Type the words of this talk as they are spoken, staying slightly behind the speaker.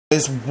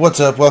Guys, what's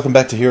up? Welcome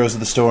back to Heroes of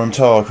the Storm.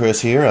 Tall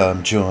Chris here.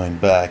 I'm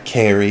joined by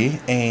Carrie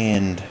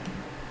and...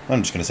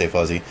 I'm just gonna say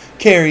Fuzzy.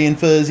 Carrie and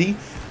Fuzzy.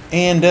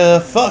 And,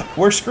 fuck,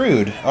 we're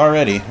screwed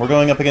already. We're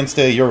going up against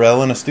a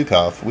Urel and a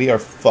Stukov. We are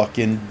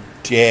fucking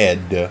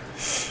dead.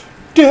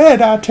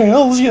 Dead, I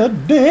tells you,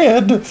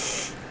 dead.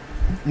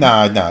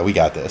 Nah, we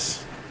got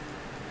this.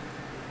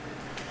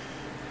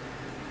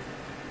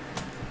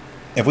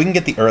 If we can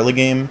get the early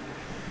game,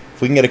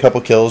 if we can get a couple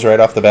kills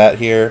right off the bat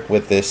here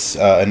with this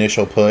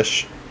initial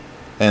push,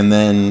 and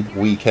then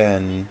we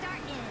can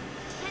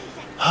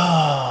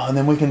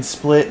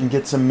split and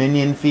get some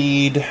minion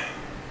feed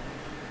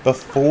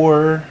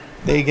before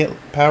they get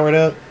powered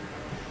up.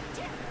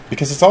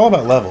 Because it's all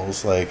about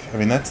levels. Like, I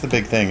mean, that's the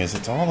big thing, is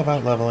it's all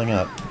about leveling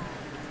up.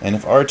 And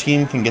if our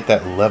team can get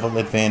that level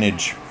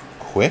advantage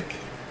quick...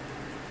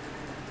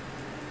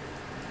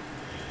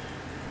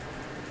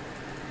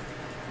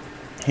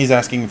 He's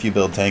asking if you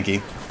build tanky.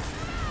 Is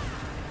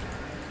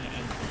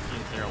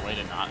there a way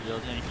to not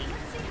build tanky?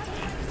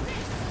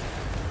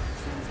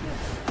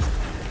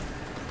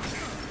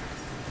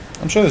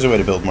 I'm sure there's a way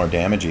to build more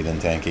damagey than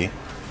tanky.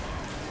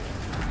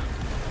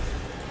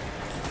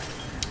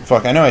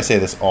 Fuck, I know I say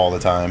this all the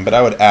time, but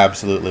I would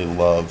absolutely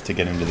love to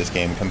get into this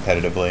game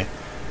competitively.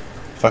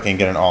 Fucking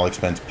get an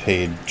all-expense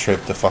paid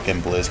trip to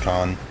fucking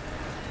BlizzCon.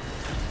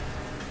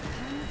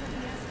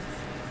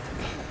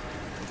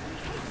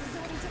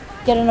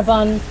 Get in a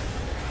bun.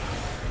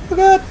 Oh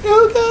god,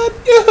 oh god,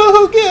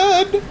 oh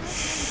god!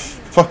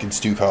 Fucking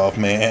Stukov,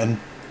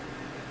 man.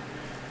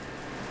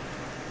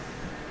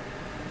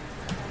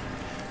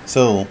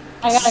 So...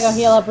 I gotta go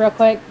heal up real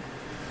quick.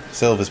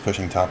 Sylv is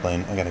pushing top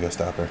lane. I gotta go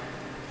stop her.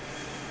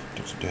 I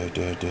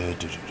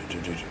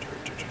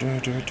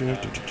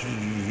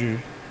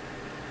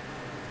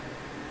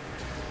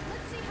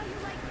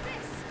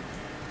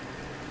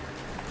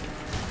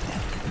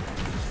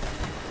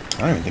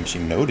don't even think she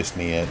noticed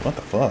me yet. What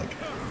the fuck?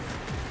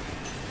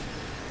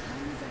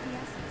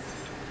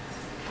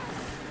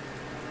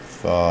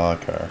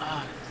 Fuck her.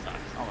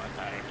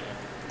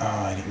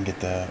 Oh, I didn't get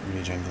the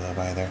regen glove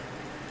either.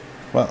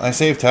 Well, I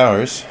saved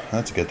towers.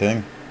 That's a good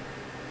thing.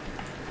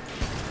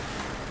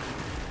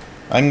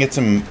 I can get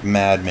some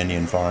mad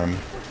minion farm.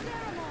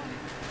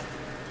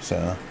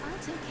 So.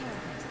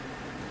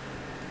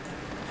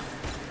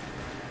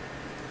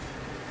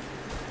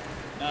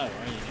 No, what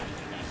are you doing?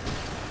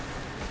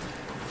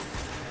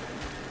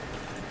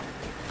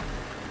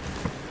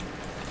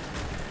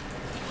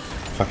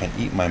 Fucking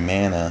eat my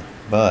mana,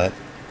 but...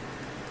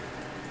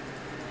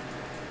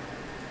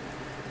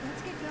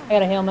 I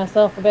gotta heal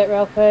myself a bit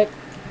real quick.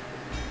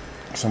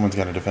 Someone's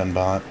gotta defend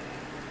bot.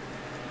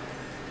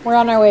 We're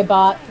on our way,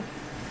 bot.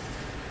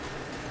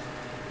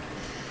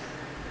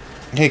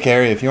 Hey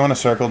Carrie, if you want to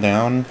circle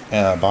down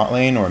bot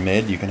lane or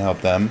mid, you can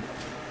help them.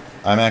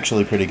 I'm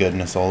actually pretty good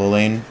in a solo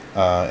lane.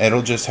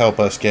 It'll just help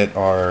us get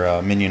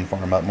our minion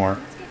farm up more.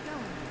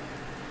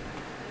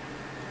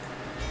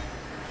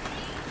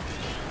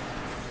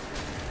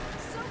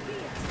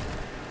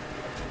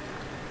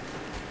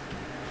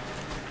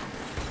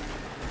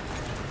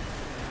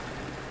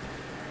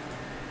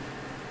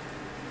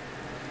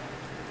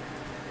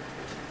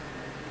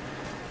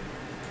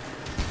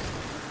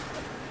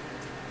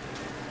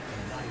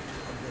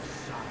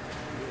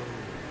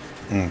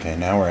 Okay,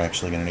 now we're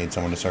actually going to need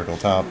someone to circle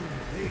top.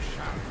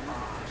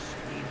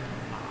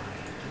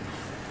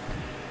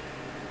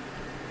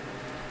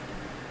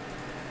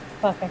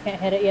 Fuck, I can't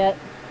hit it yet.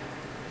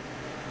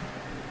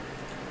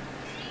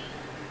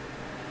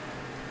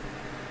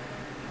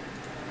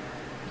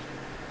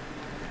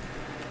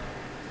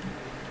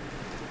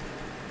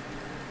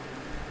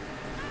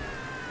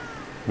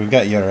 We've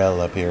got Urel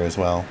up here as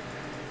well.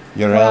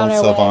 Urel,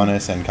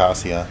 Sylvanas, and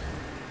Cassia.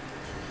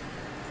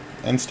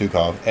 And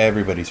Stukov.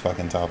 Everybody's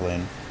fucking top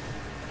lane.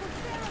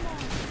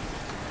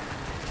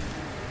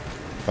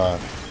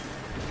 Fuck.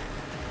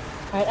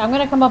 Alright, I'm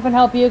gonna come up and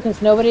help you because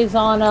nobody's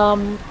on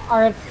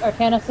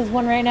Arcanus'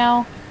 one right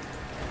now.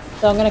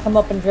 So I'm gonna come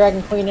up and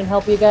Dragon Queen and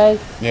help you guys.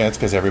 Yeah, it's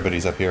because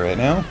everybody's up here right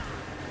now.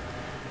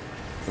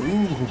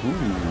 Ooh.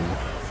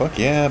 Fuck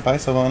yeah, bye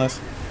Sylvanas.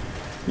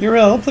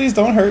 Urel, please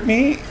don't hurt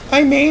me.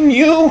 I main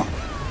you.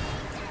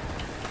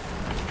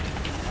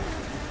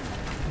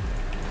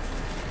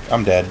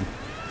 I'm dead.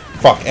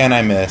 Fuck, and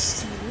I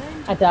missed.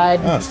 I died.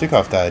 Oh,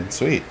 Stukov died.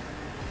 Sweet.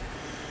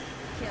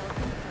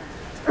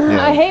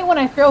 Yeah. I hate when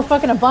I throw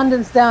fucking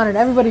abundance down and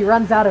everybody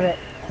runs out of it.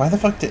 Why the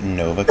fuck didn't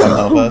Nova come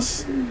help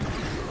us?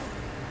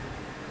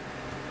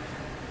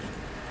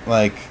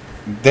 Like,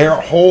 their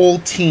whole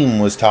team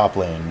was top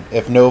lane.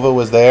 If Nova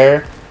was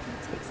there,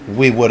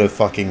 we would have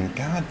fucking...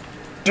 God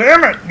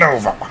damn it,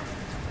 Nova!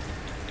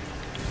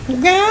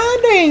 God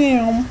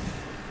damn!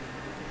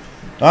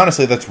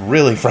 Honestly, that's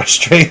really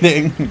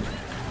frustrating.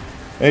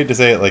 I hate to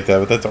say it like that,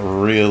 but that's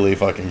really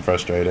fucking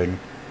frustrating.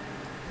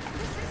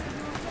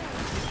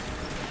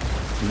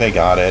 They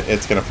got it.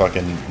 It's gonna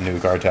fucking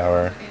nuke our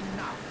tower.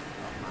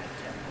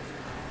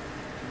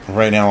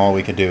 Right now, all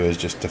we can do is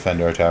just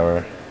defend our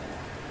tower.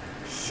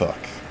 Fuck.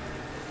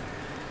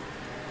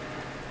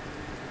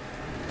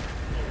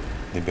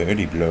 The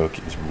birdie block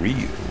is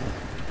real.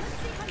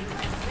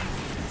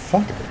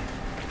 Fucker.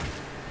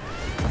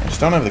 I just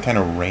don't have the kind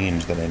of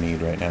range that I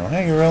need right now.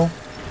 Hey, Uriel.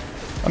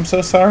 I'm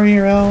so sorry,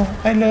 Uriel.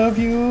 I love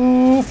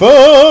you.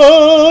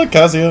 Fuck,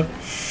 Kazuya.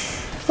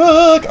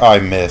 Fuck. I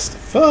missed.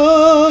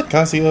 Fuck,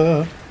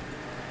 Kazuya.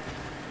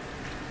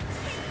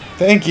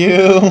 Thank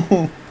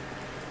you.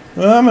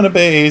 I'm in a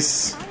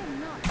base.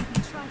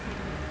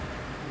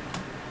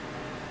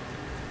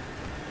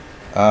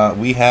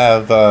 We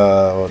have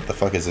what the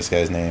fuck is this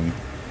guy's name?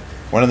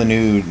 One of the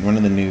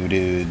new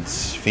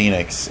dudes,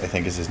 Phoenix, I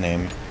think is his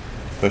name,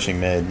 pushing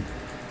mid.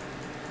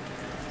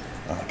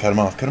 Oh, cut him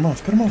off, cut him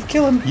off, cut him off,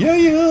 kill him! Yeah,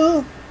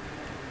 yeah!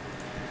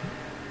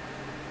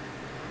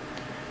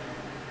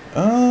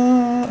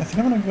 I think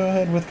I'm gonna go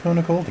ahead with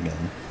Kona Cold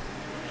again.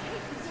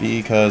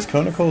 Because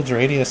Kona Cold's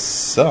radius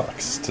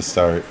sucks to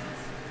start.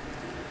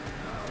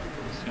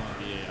 It's gonna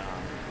be a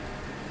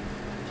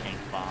tank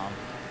bomb.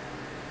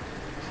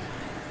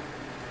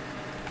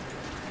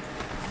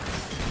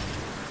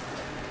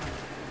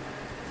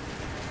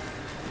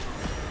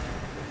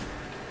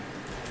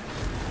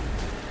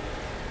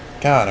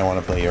 God, I want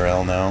to play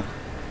Uriel now.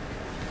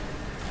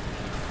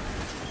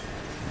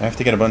 I have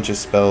to get a bunch of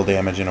spell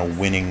damage in a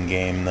winning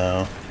game,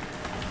 though.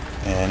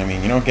 And, I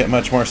mean, you don't get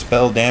much more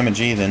spell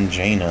damagey than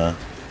Jaina.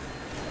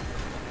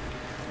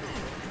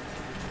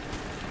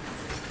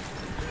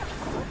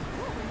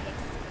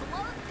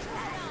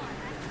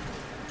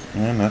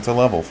 And that's a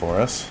level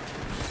for us.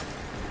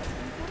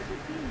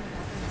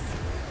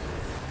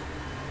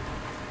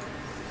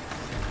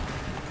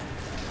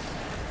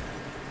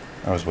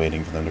 I was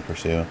waiting for them to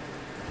pursue.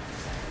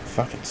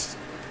 Fucking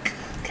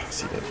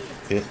Cassie, that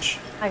bitch.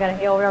 I gotta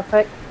heal real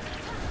quick.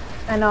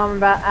 I know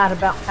I'm at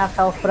about half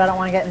health, but I don't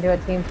want to get into a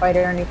team fight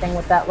or anything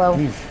with that low.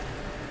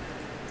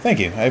 Thank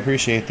you. I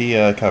appreciate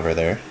the cover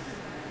there.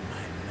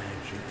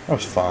 That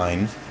was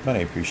fine, but I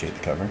appreciate the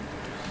cover.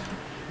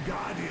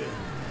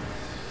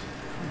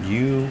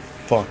 You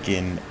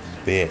fucking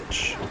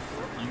bitch. You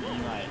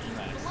might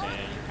say you're fine,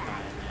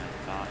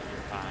 you're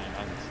fine.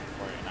 I can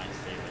support it and I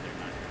say whether or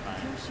not you're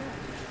fine.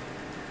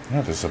 Oh, You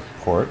don't have to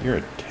support. You're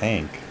a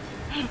tank.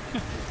 Can't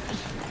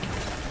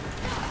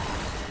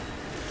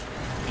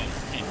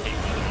take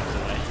my limits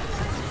away.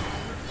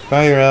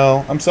 Bye,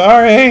 Uriel. I'm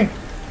sorry.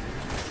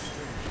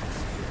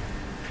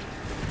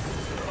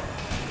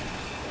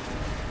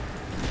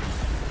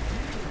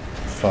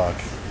 Fuck.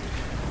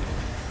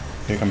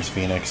 Here comes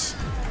Phoenix.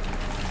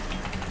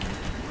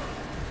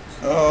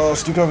 Oh,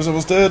 Stukov is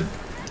almost dead.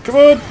 Come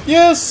on.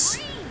 Yes.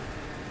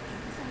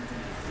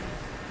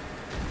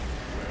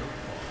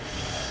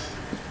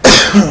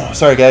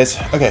 Sorry, guys.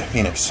 Okay,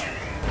 Phoenix.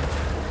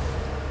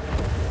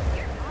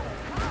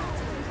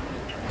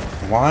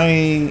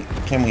 Why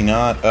can we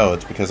not? Oh,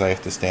 it's because I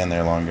have to stand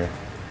there longer.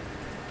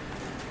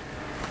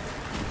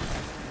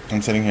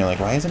 I'm sitting here like,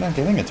 why is it not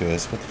giving it to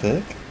us? What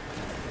the fuck?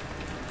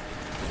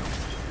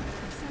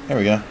 There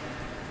we go.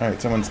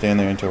 Alright, someone stand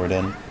there until we're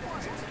done.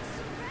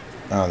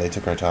 Oh, they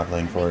took our top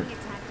lane for it.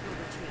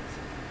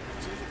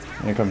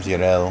 Here comes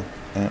Uriel.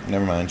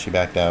 Never mind, she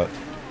backed out.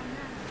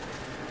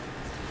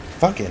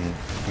 Fucking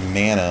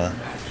mana.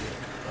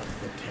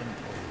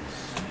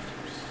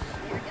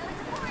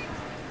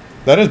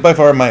 That is by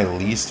far my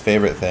least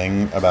favorite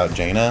thing about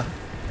Jaina,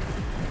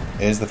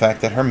 is the fact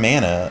that her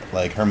mana,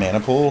 like, her mana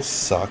pool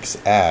sucks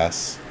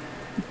ass.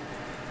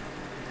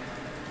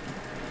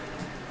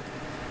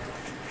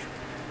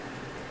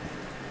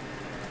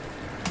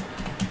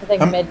 I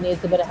think mid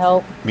needs a bit of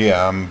help.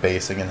 Yeah, I'm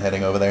basing and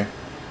heading over there.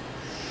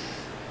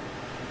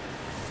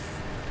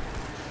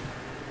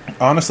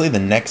 Honestly, the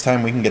next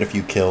time we can get a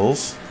few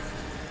kills...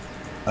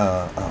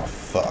 oh,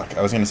 fuck.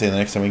 I was going to say the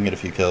next time we can get a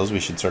few kills, we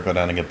should circle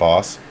down and get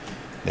boss.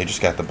 They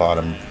just got the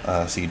bottom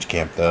siege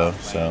camp, though,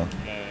 so...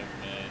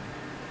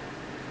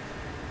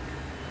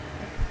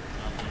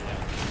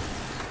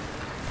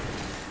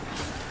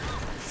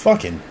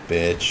 Fucking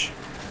bitch.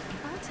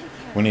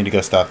 We need to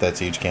go stop that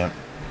siege camp.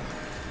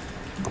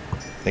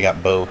 They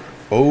got bow.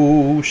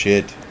 Oh,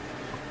 shit.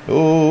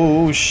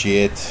 Oh,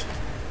 shit.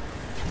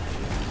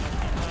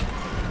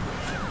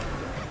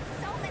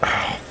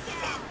 Oh,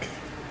 fuck.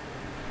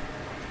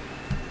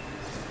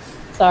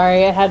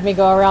 Sorry, it had me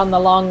go around the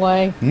long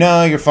way.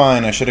 No, you're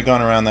fine. I should have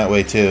gone around that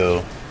way,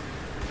 too.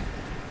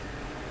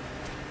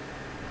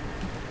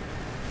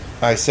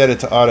 I set it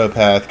to auto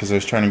path because I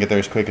was trying to get there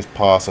as quick as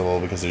possible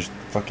because there's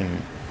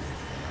fucking...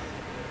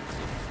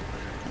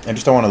 I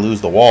just don't want to lose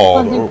the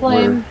wall.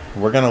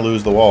 We're going to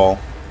lose the wall.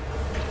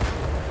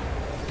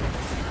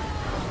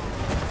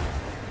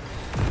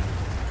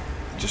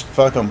 Just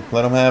fuck them.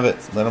 Let them have it.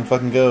 Let them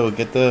fucking go.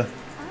 Get the...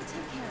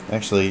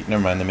 Actually,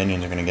 never mind. The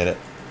minions are going to get it.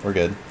 We're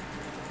good.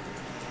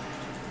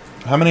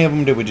 How many of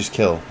them did we just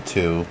kill?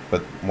 2,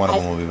 but one of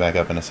them will be back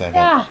up in a second.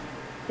 Ah,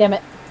 damn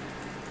it.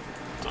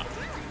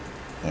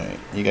 Alright,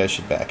 you guys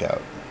should back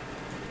out.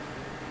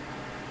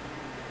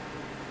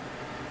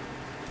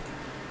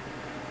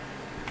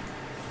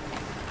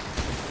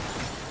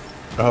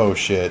 Oh,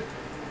 shit.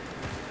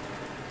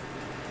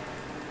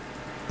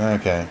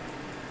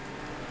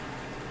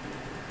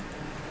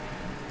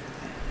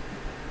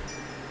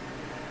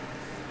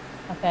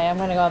 Okay, I'm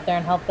gonna go up there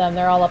and help them.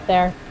 They're all up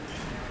there.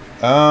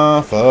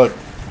 Oh, fuck.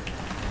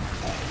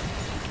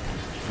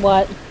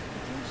 What?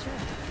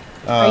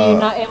 Are you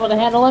not able to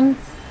handle him?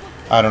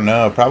 I don't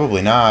know.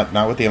 Probably not.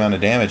 Not with the amount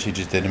of damage he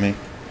just did to me.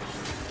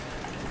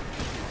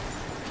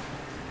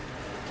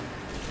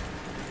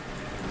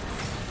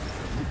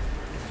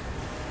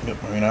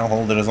 Yep, I mean, I'll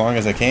hold it as long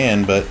as I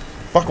can, but...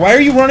 Fuck, why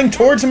are you running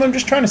towards him? I'm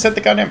just trying to set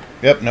the goddamn...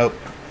 Yep, nope.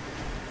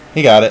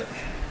 He got it.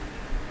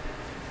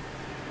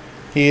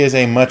 He is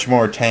a much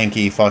more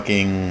tanky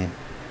fucking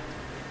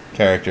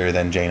character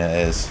than Jaina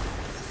is.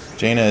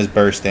 Jaina is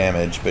burst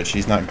damage, but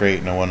she's not great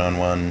in a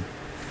one-on-one.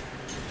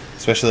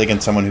 Especially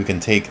against someone who can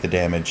take the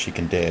damage she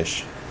can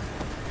dish.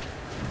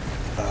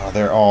 Oh,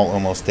 they're all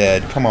almost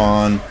dead. Come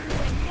on.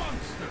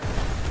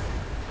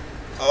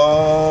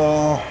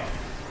 Oh...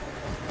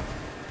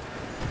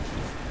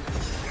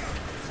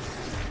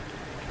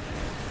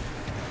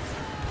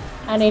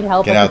 I need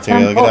help Get at out, the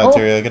Tyrael. temple. Get out,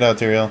 Tyrael. Get out,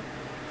 Tyrael.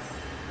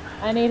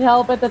 I need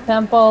help at the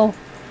temple.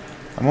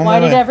 I'm on Why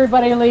my did way.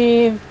 everybody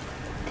leave?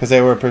 Because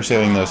they were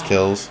pursuing those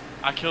kills.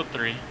 I killed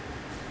 3.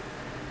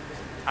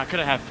 I could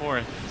have had 4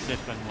 if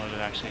Sifin would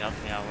have actually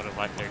helped me. I would have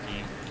wiped their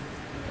team.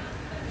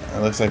 It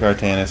looks like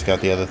Artanis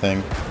got the other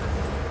thing.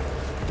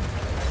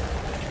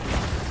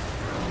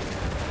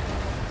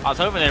 I was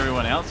hoping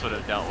everyone else would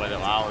have dealt with it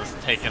while I was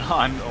taking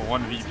on a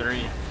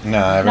 1v3.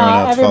 Nah, everyone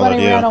else everybody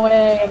followed ran you.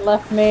 away and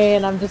left me,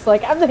 and I'm just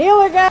like, I'm the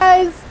healer,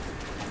 guys!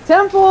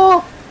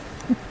 Temple!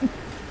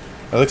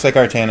 It looks like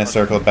Artanis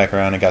circled back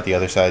around and got the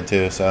other side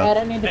too, so... I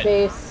don't need to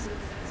base.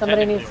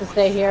 Somebody needs to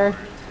stay here.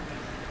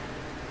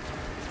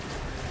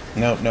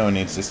 Nope, no one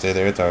needs to stay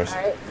there. It's ours.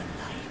 Alright.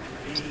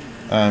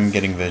 I'm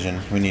getting vision.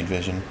 We need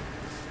vision.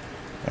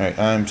 Alright,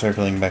 I'm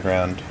circling back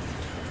around.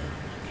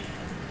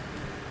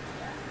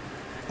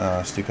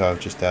 Stukov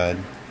just died.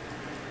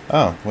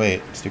 Oh,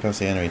 wait. Stukov's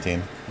the enemy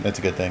team. That's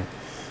a good thing.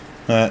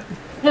 I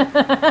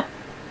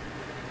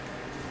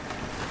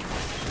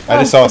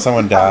just saw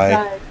someone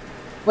die.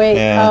 Wait,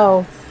 Yeah.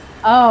 oh.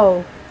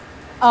 Oh.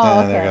 Oh,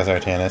 okay. There goes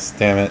Artanis.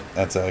 Damn it.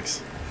 That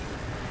sucks.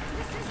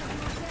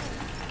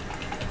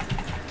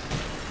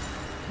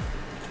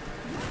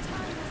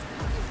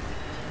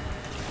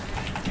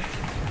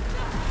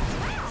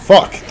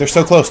 Fuck! They're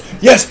so close.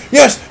 Yes!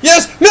 Yes!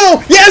 Yes!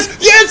 No! Yes!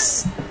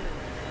 Yes!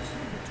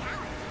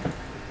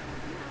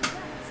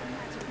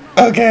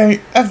 Okay,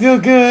 I feel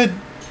good.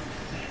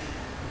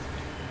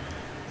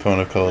 Cone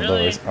of Cold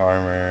Really? lowers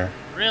armor.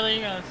 Really?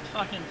 You gonna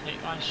fucking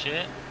take my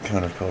shit?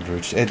 Cone of Cold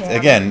Rooch.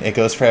 Again, it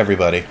goes for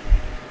everybody.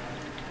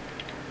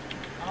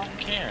 I don't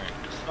care.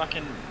 Just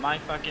fucking my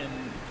fucking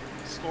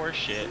score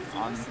shit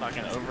on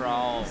fucking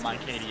overall my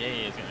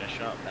KDA is gonna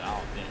show up, and I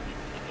don't think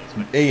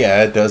you can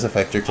Yeah, it does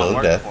affect your kill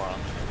to death.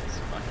 It's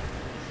fucking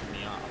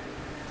pissing me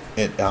off.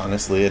 It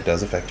honestly, it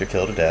does affect your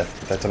kill to death.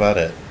 But that's about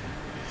it.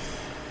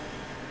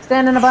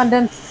 Stand in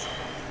abundance.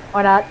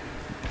 Or not.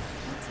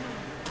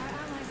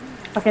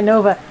 Okay,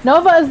 Nova.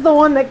 Nova is the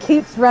one that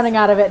keeps running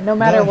out of it, no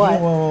matter what.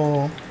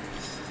 Alright,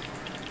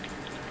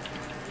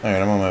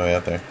 I'm on my way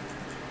up there.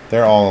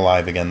 They're all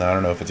alive again, though. I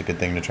don't know if it's a good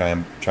thing to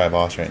try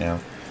boss right now.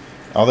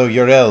 Although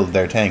Yrel,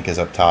 their tank, is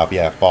up top.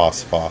 Yeah,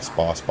 boss.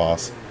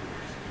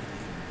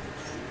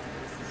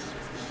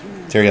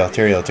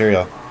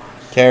 Tyrael.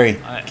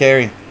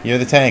 Carry. You're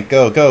the tank.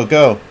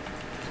 Go.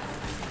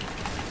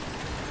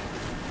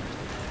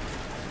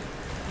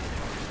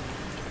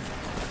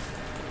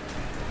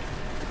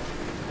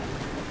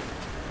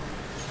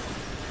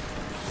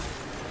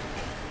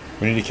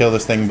 We need to kill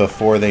this thing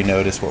before they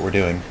notice what we're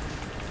doing.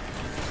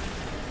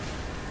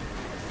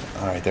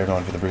 Alright, they're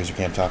going for the bruiser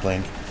camp top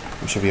lane.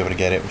 We should be able to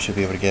get it.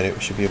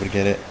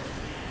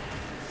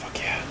 Fuck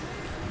yeah.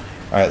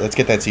 Alright, let's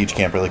get that siege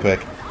camp really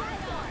quick.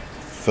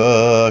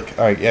 Fuck.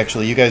 Alright,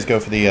 actually, you guys go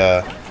for the,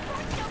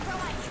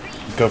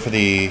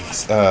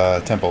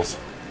 temples.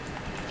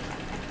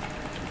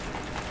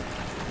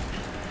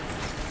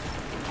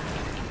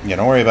 Yeah,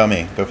 don't worry about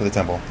me. Go for the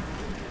temple.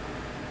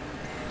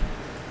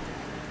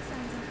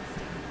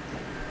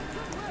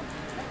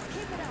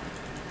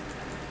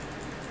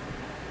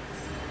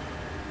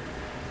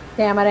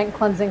 Damn, I didn't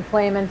cleansing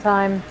flame in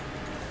time.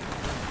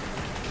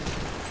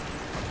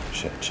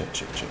 Shit. I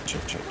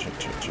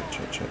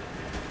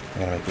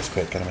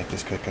gotta make this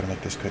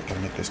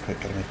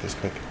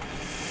quick.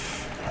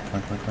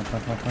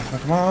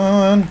 Come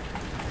on.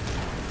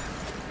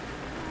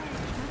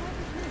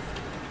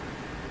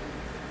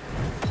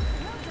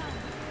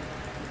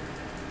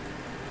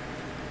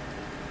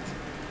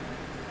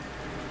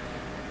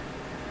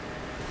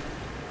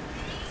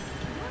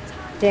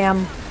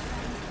 Damn.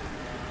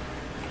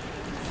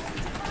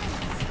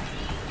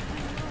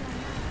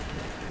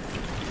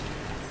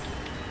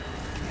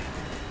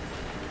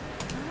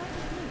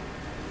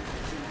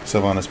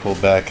 Sylvanas pulled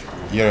back.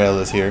 Yrel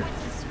is here.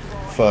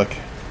 Fuck.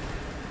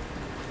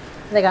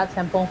 They got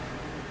temple.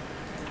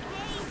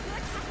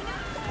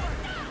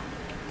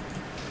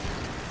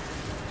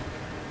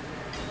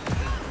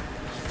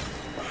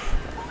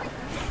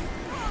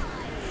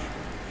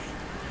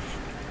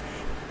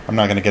 I'm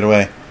not gonna get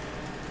away.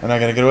 I'm not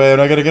gonna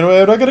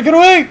get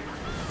away.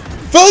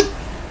 Fuck!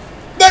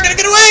 not gonna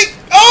get away!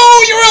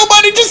 Oh, your old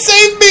buddy just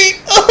saved me!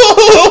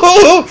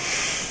 Oh,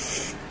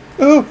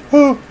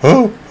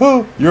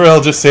 oh,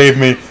 Uriel just saved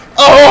me.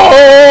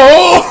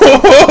 Oh,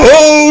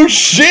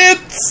 shit!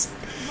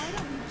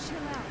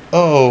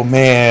 Oh,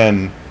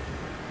 man.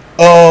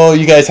 Oh,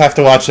 you guys have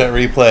to watch that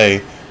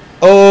replay.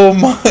 Oh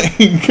my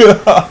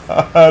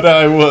god,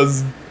 I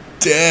was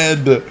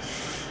dead.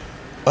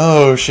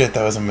 Oh shit,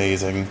 that was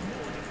amazing.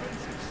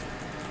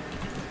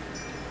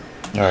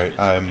 Alright,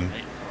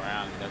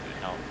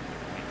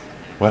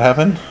 What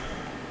happened?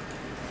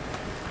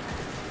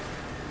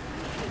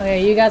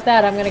 Okay, you got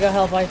that. I'm gonna go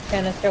help our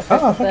canister.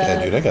 Oh, fuck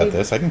yeah, dude, I got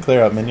this. I can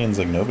clear out minions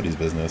like nobody's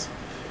business.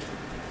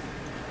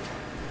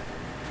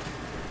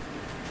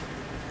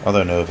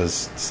 Although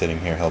Nova's sitting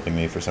here helping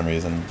me for some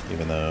reason,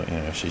 even though, you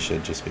know, she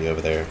should just be over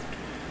there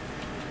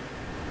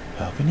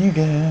helping you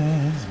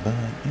guys, but,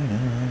 you know,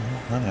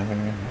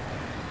 whatever.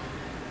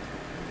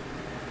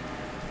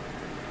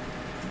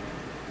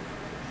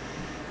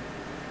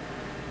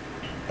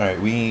 Alright,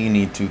 we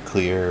need to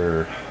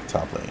clear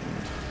top lane.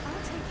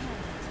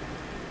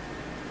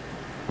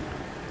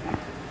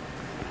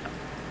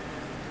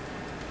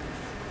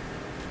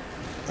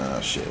 Oh,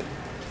 shit.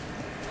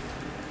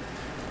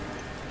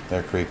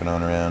 They're creeping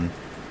on around.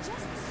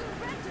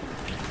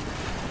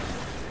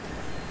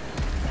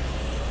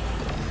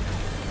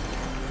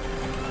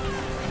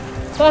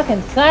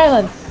 Fucking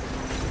silence!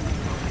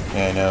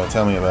 Yeah, I know.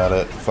 Tell me about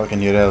it.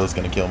 Fucking Uriel is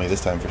gonna kill me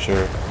this time for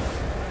sure.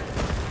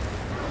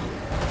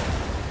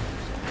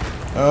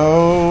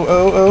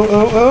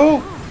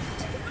 Oh!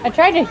 I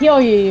tried to heal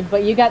you,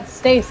 but you got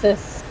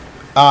stasis.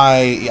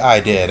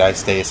 I did. I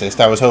stasised.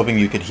 I was hoping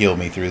you could heal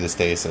me through the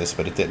stasis,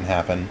 but it didn't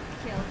happen.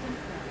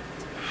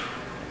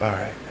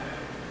 Alright.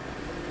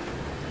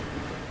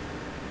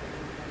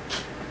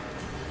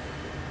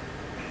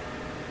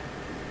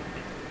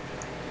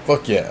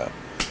 Fuck yeah.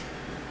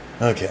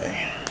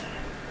 Okay.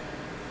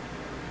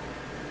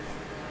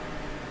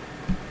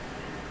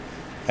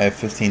 I have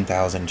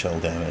 15,000 chill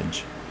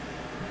damage.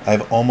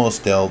 I've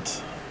almost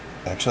dealt...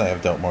 Actually,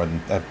 I've dealt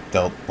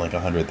like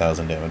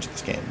 100,000 damage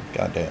this game.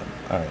 Goddamn.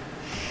 Alright.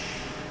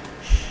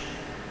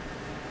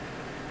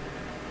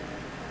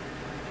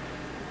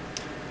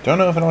 Don't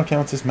know if it all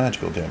counts as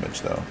magical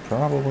damage, though.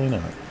 Probably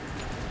not.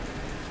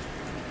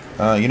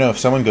 You know, if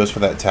someone goes for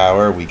that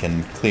tower, we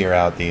can clear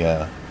out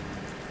the,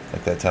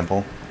 like that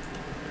temple.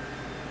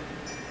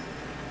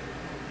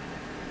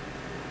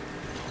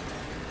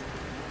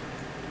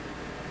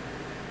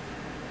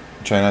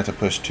 Try not to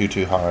push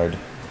too hard.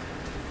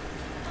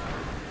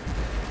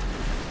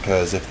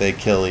 Because if they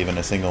kill even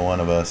a single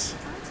one of us,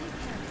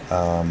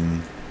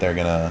 they're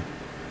gonna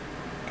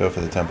go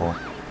for the temple.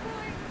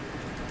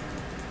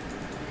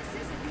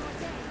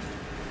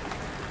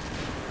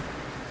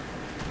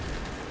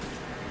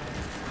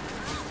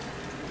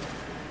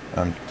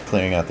 I'm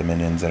clearing out the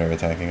minions that are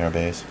attacking our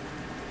base.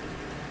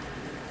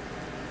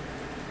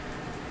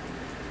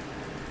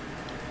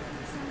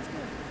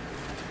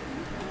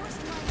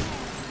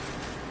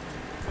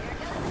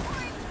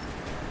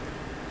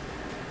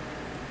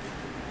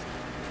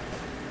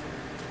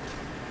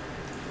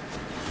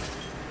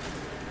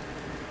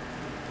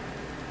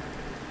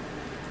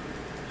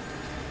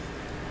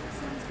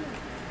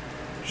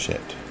 Shit.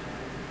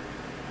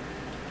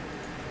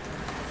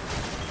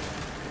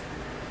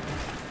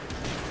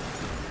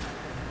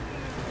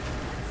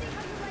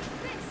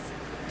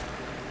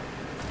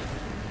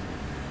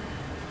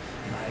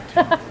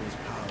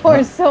 Poor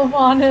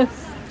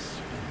Sylvanas.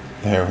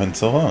 There went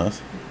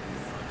Sylvanas.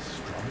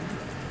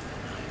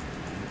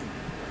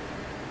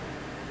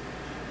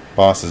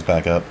 Boss is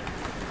back up.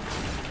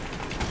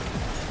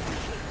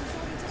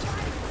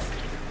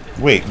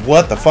 Wait,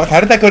 what the fuck? How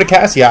did that go to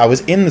Cassia? I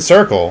was in the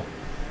circle.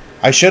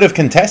 I should have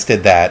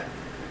contested that.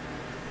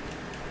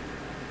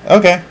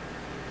 Okay.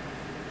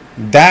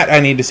 That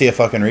I need to see a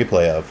fucking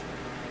replay of.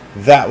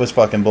 That was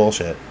fucking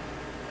bullshit.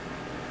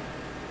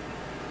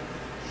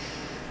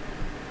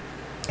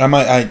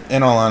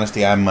 In all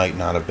honesty, I might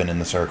not have been in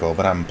the circle,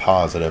 but I'm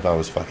positive I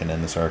was fucking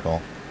in the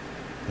circle.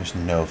 There's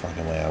no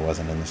fucking way I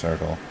wasn't in the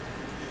circle.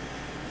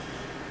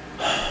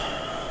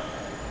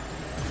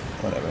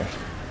 Whatever.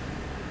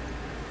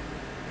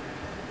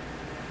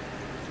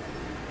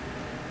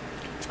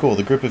 It's cool.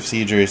 The group of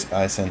siegers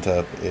I sent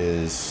up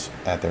is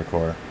at their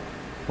core.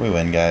 We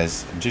win,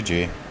 guys.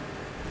 GG.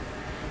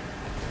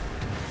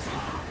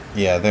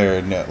 Yeah,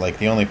 they're like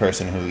the only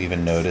person who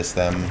even noticed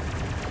them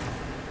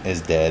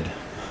is dead.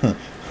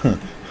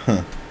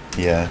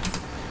 Yeah.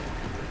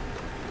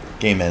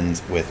 Game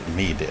ends with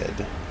me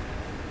dead.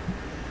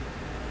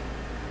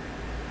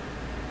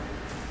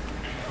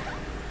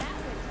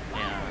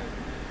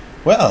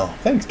 Well,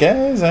 thanks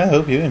guys. I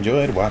hope you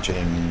enjoyed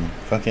watching.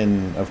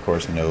 Fucking, of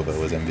course, Nova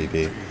was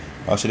MVP.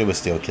 All she did was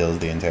steal kills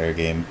the entire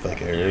game.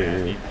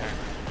 Fucker.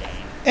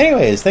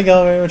 Anyways, thank you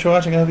all very much for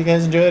watching. I hope you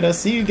guys enjoyed. I'll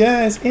see you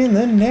guys in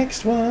the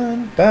next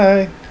one.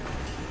 Bye.